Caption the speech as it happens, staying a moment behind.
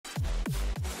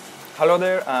Hello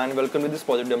there and welcome to this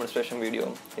project demonstration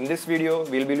video. In this video,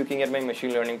 we'll be looking at my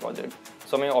machine learning project.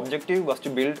 So my objective was to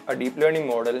build a deep learning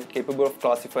model capable of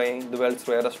classifying the world's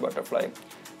rarest butterfly,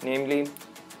 namely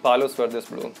Palos Verdes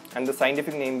Blue, and the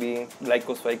scientific name being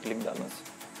Glycospike.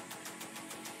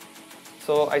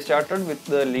 So I started with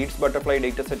the Leeds butterfly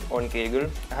dataset on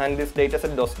Kaggle, and this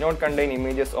dataset does not contain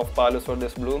images of Palos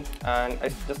Verdes Blue, and I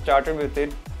just started with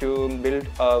it to build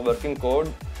a working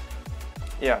code.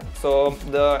 So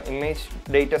the image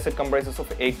dataset comprises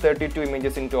of 832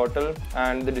 images in total,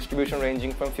 and the distribution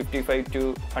ranging from 55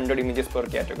 to 100 images per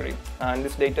category. And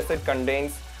this dataset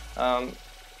contains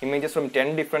images from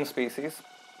 10 different species.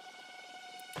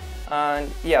 And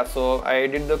so I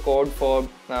did the code for,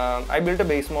 I built a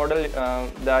base model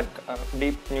that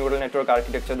deep neural network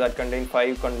architecture that contained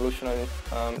 5 convolutional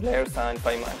layers and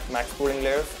 5 max pooling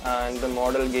layers, and the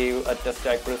model gave a test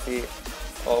accuracy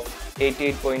of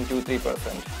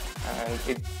 88.23%, and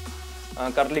it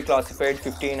currently classified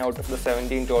 15 out of the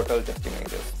 17 total test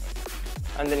images.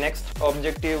 And the next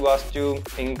objective was to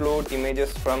include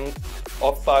images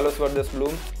of Palos Verdes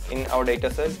Blue in our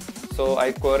dataset. So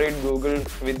I queried Google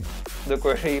with the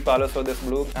query Palos Verdes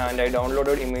Blue, and I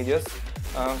downloaded images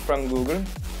from Google,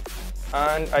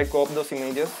 and I cropped those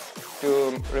images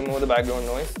to remove the background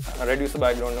noise, reduce the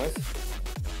background noise.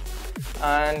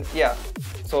 And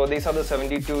so these are the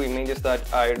 72 images that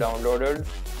I downloaded,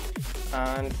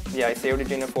 and I saved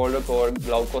it in a folder called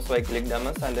Glycospike,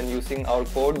 and then using our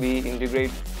code we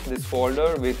integrate this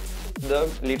folder with the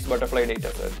Leeds butterfly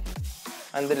dataset.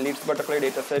 And the Leeds butterfly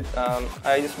dataset,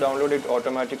 I just download it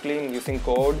automatically using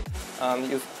code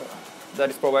that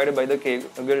is provided by the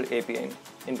Kaggle API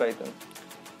in Python.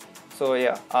 So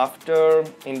after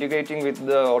integrating with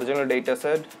the original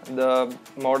dataset, the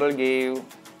model gave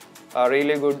a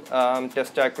really good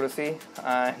test accuracy,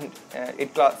 and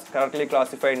it currently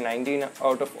classified 19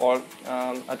 out of all,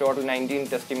 a total 19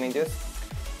 test images.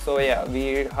 So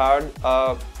we had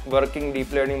a working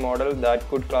deep learning model that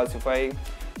could classify,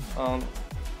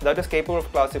 that is capable of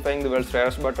classifying the world's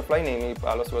rarest butterfly, namely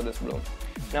Palos Verdes Blue.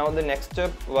 Now the next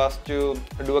step was to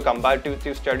do a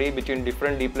comparative study between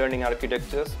different deep learning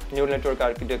architectures, neural network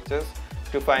architectures,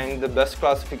 to find the best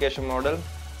classification model.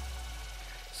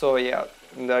 So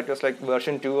that was like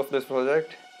version 2 of this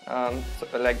project. So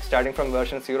like starting from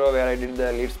version 0, where I did the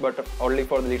only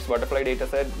for the Leeds butterfly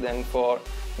dataset, then for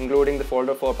including the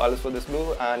folder for Palos Verdes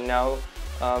Blue, and now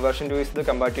version 2 is the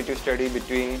comparative study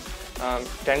between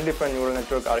 10 different neural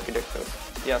network architectures.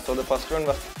 So the first one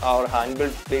was our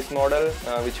hand-built base model,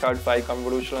 which had 5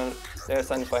 convolutional layers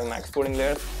and 5 max pooling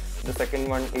layers. The second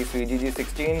one is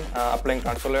VGG16, applying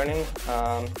transfer learning,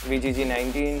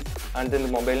 VGG19, and then the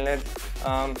MobileNet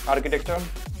architecture.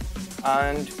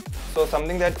 And so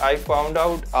something that I found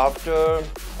out after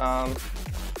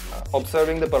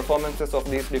observing the performances of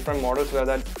these different models were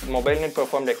that MobileNet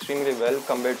performed extremely well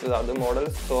compared to the other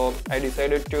models. So I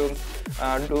decided to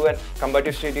do a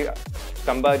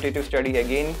comparative study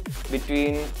again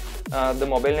between the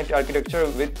MobileNet architecture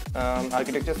with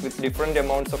architectures with different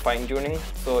amounts of fine-tuning.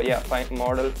 So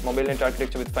MobileNet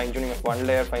architecture with fine-tuning of 1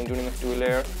 layer, fine-tuning of 2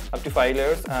 layer, up to 5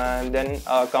 layers, and then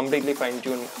a completely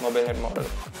fine-tuned MobileNet model.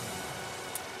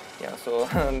 So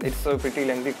it's a pretty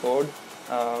lengthy code.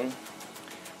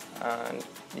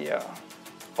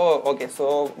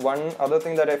 So one other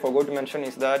thing that I forgot to mention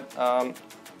is that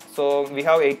so we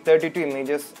have 832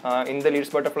 images in the Leeds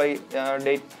butterfly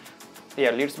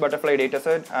Leeds butterfly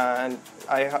dataset, and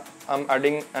I'm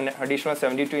adding an additional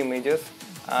 72 images,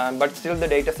 but still the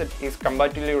dataset is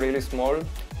comparatively really small.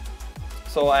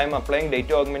 So I am applying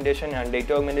data augmentation, and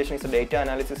data augmentation is a data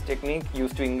analysis technique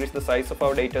used to increase the size of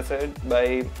our dataset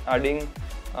by adding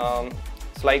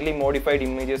slightly modified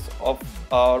images of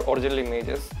our original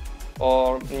images,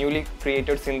 or newly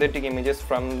created synthetic images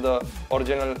from the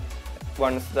original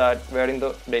ones that were in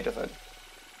the dataset.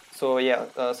 So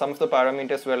some of the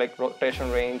parameters were like rotation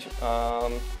range,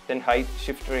 then height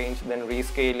shift range, then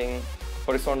rescaling,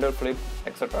 horizontal flip,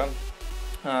 etc.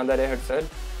 That I had said.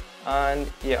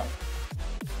 And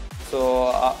so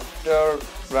after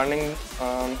running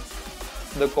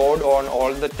the code on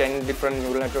all the 10 different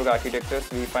neural network architectures,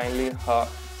 we finally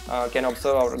can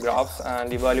observe our graphs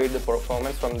and evaluate the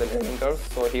performance from the learning curves.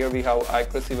 So here we have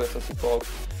accuracy versus epoch,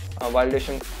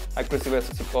 validation accuracy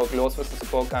versus epoch, loss versus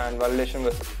epoch, and validation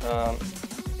versus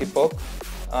epoch.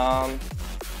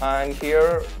 And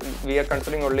here we are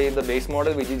considering only the base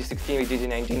model, VGG16,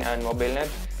 VGG19, and MobileNet.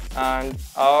 And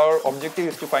our objective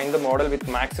is to find the model with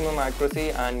maximum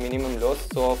accuracy and minimum loss.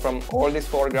 So from all these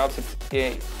 4 graphs, it's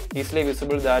easily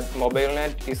visible that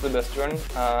MobileNet is the best one,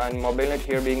 and MobileNet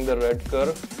here being the red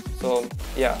curve. So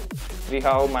yeah, we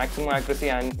have maximum accuracy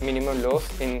and minimum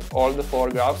loss in all the 4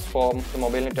 graphs for the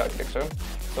MobileNet architecture.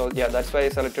 So yeah, that's why I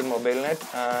selected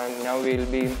MobileNet, and now we'll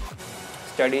be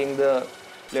studying the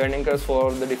learning curves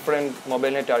for the different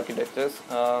MobileNet architectures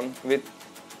with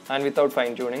and without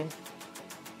fine-tuning.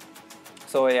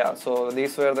 So yeah, so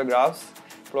these were the graphs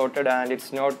plotted, and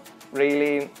it's not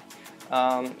really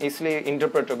easily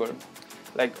interpretable.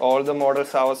 Like all the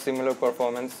models have a similar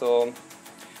performance. So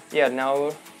yeah,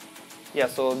 now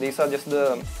so these are just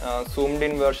the zoomed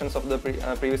in versions of the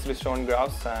previously shown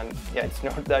graphs, and yeah, it's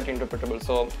not that interpretable.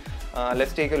 So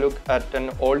let's take a look at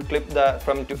an old clip that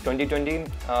from 2020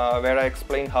 where I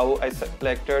explain how I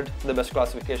selected the best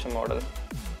classification model.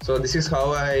 So this is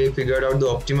how I figured out the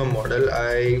optimum model.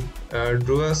 I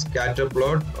drew a scatter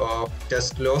plot of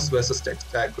test loss versus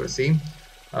test accuracy.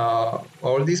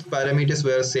 All these parameters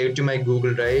were saved to my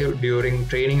Google Drive during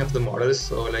training of the models.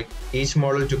 So like each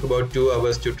model took about 2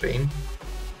 hours to train.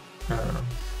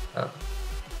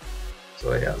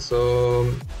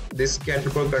 So this scatter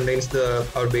plot contains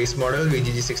our base model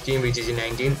VGG16,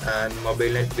 VGG19, and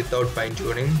MobileNet without fine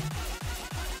tuning.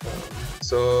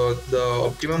 So the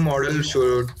optimum model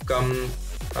should come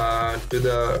to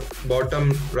the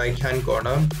bottom right hand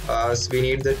corner, as we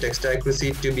need the text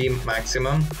accuracy to be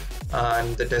maximum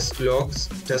and the test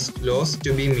loss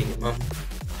to be minimum.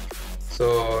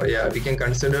 So yeah, we can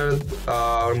consider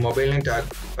our MobileNet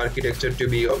architecture to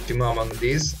be optimum among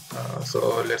these.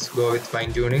 So let's go with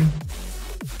fine tuning.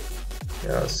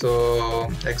 Yeah,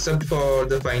 so except for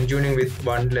the fine tuning with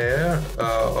one layer,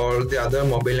 all the other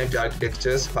MobileNet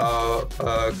architectures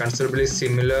have considerably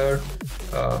similar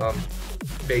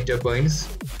data points.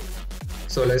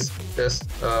 So let's just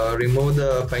remove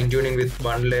the fine tuning with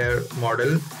one layer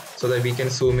model so that we can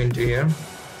zoom into here.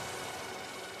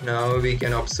 Now we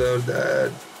can observe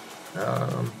that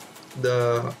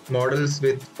the models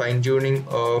with fine tuning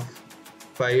of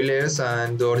 5 layers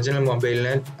and the original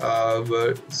MobileNet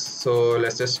were, so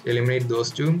let's just eliminate those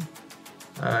two.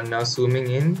 And now zooming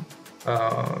in,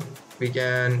 we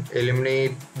can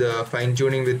eliminate the fine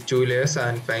tuning with 2 layers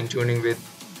and fine tuning with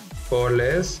 4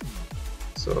 layers.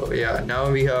 So yeah,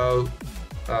 now we have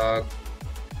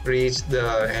reached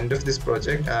the end of this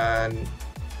project, and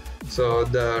so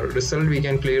the result, we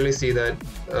can clearly see that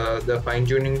the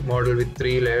fine-tuning model with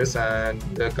 3 layers and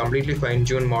the completely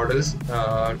fine-tuned models,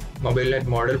 MobileNet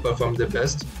model, performed the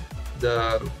best.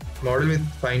 The model with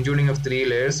fine-tuning of 3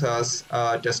 layers has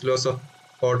a test loss of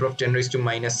order of 10 raised to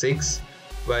minus 6,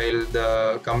 while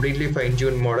the completely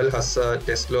fine-tuned model has a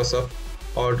test loss of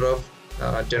order of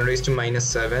 10 raised to minus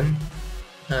 7,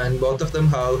 and both of them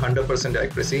have 100%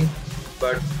 accuracy.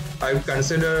 But I would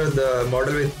consider the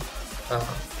model with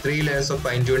 3 layers of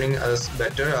fine-tuning as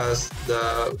better, as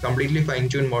the completely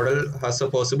fine-tuned model has a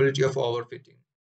possibility of overfitting.